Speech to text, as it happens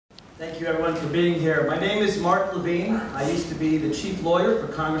Thank you everyone for being here. My name is Mark Levine. I used to be the chief lawyer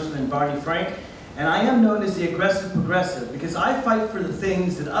for Congressman Barney Frank, and I am known as the aggressive progressive because I fight for the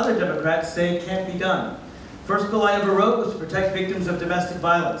things that other Democrats say can't be done. First bill I ever wrote was to protect victims of domestic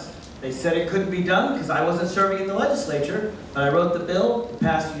violence. They said it couldn't be done because I wasn't serving in the legislature, but I wrote the bill, it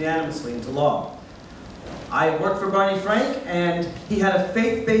passed unanimously into law. I worked for Barney Frank, and he had a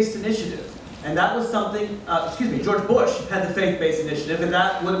faith-based initiative. And that was something, George Bush had the faith-based initiative, and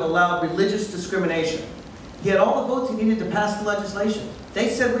that would have allowed religious discrimination. He had all the votes he needed to pass the legislation. They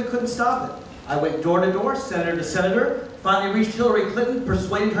said we couldn't stop it. I went door to door, senator to senator, finally reached Hillary Clinton,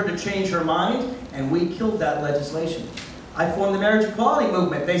 persuaded her to change her mind, and we killed that legislation. I formed the marriage equality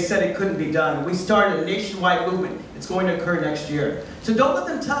movement. They said it couldn't be done. We started a nationwide movement. It's going to occur next year. So don't let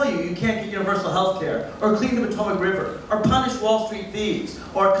them tell you you can't get universal health care, or clean the Potomac River, or punish Wall Street thieves,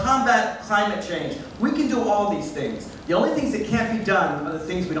 or combat climate change. We can do all these things. The only things that can't be done are the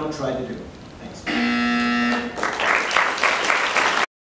things we don't try to do. Thanks.